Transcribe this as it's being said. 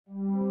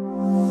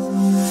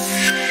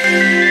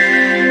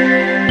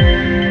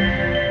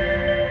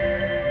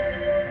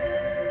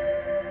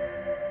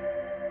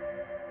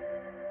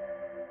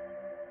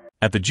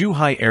At the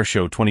Zhuhai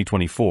Airshow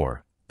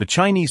 2024, the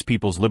Chinese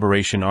People's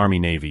Liberation Army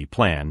Navy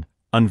plan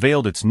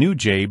unveiled its new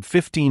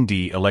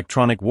EA-18G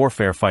electronic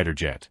warfare fighter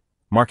jet,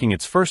 marking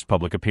its first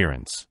public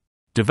appearance.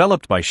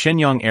 Developed by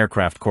Shenyang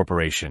Aircraft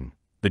Corporation,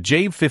 the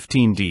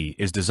EA-18G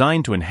is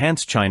designed to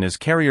enhance China's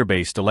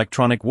carrier-based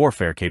electronic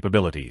warfare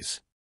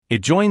capabilities.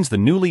 It joins the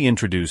newly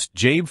introduced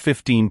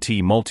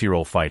EA-18T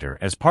multi-role fighter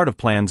as part of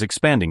plan's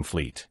expanding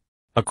fleet.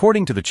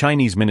 According to the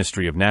Chinese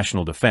Ministry of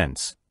National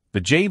Defense, the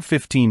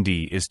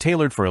EA-18G is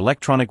tailored for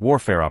electronic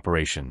warfare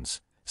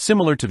operations,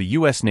 similar to the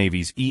U.S.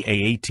 Navy's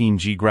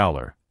EA-18G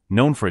Growler,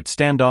 known for its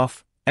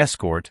standoff,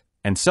 escort,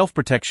 and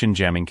self-protection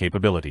jamming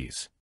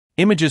capabilities.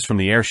 Images from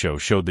the airshow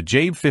showed the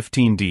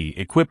EA-18G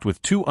equipped with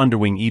 2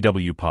 underwing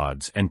EW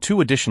pods and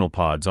 2 additional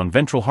pods on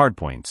ventral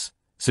hardpoints,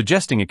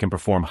 suggesting it can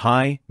perform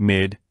high,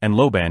 mid, and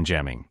low-band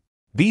jamming.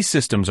 These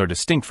systems are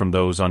distinct from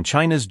ththose on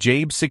China's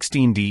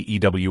EA-16D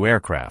EW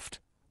aircraft,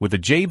 with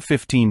the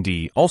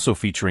EA-18G also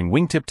featuring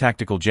wingtip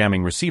tactical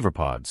jamming receiver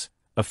pods,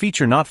 a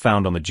feature not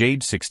found on the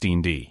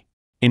EA-16D.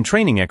 In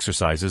training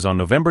exercises on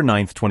November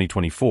 9,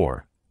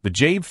 2024, the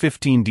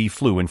EA-18G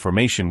flew in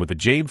formation with the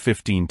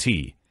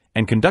EA-15T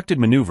and conducted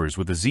maneuvers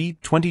with the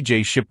Z-20J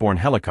shipborne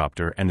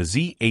helicopter and the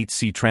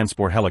Z-8C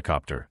transport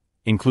helicopter,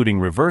 including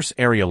reverse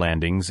area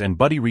landings and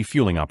buddy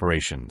refueling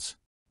operations.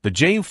 The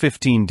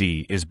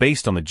EA-18G is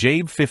based on the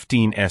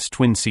EA-15S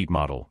twin-seat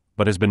model,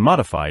 but has been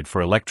modified for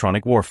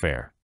electronic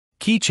warfare.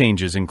 Key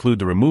changes include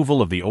the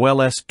removal of the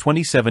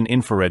OLS-27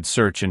 infrared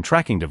search and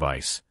tracking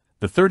device,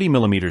 the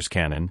 30mm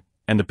cannon,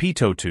 and the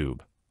pitot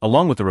tube,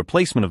 along with the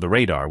replacement of the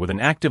radar with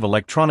an active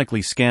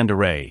electronically scanned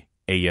array,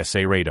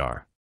 AESA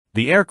radar.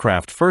 The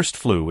aircraft first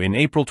flew in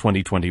April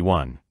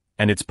 2021,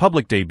 and its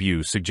public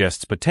debut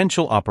suggests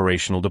potential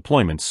operational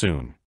deployment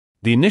soon.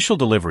 The initial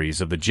deliveries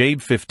of the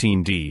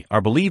EA-18G are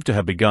believed to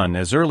have begun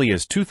as early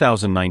as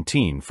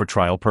 2019 for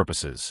trial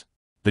purposes.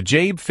 The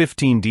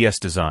EA-18G's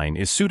design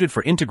is suited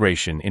for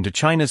integration into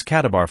China's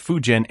CATOBAR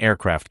Fujian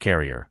aircraft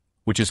carrier,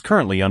 which is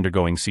currently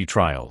undergoing sea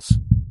trials.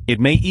 It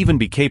may even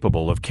be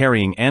capable of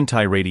carrying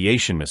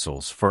anti-radiation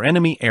missiles for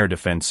enemy air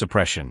defense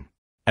suppression.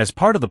 As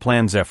part of the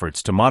plan's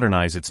efforts to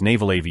modernize its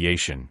naval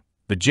aviation,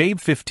 the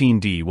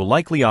EA-18G will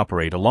likely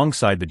operate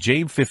alongside the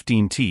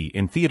EA-15T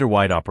in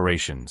theater-wide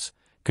operations,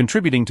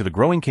 contributing to the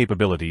growing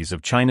capabilities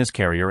of China's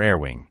carrier air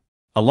wing.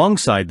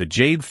 Alongside the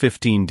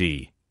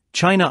EA-18G,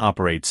 China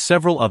operates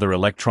several other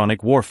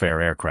electronic warfare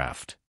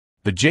aircraft.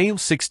 The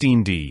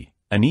EA-16D,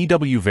 an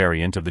EW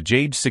variant of the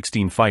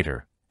EA-16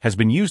 fighter, has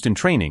been used in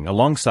training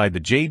alongside the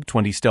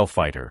EA-20 stealth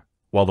fighter,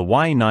 while the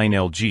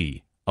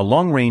Y-9LG, a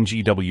long-range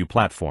EW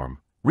platform,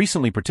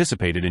 recently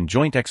participated in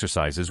joint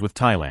exercises with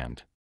Thailand.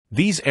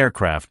 These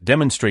aircraft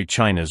demonstrate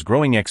China's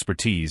growing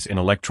expertise in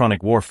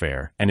electronic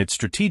warfare and its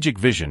strategic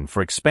vision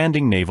for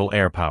expanding naval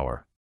air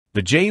power.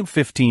 The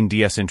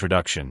EA-18G's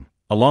introduction,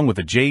 along with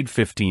the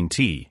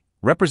EA-15T,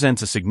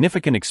 represents a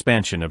significant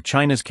expansion of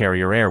China's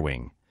carrier air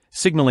wing,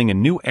 signaling a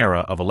new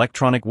era of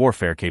electronic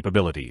warfare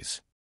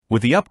capabilities.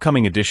 With the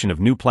upcoming addition of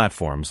new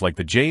platforms like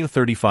the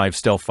EA-35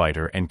 stealth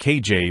fighter and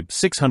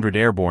KJ-600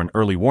 airborne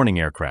early warning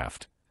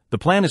aircraft, the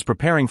plan is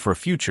preparing for a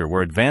future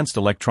where advanced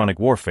electronic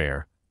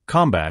warfare,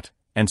 combat,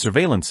 and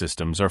surveillance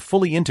systems are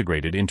fully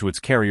integrated into its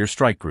carrier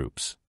strike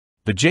groups.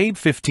 The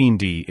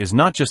EA-18G is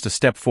not just a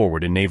step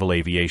forward in naval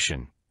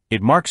aviation,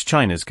 it marks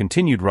China's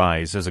continued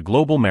rise as a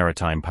global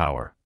maritime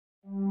power.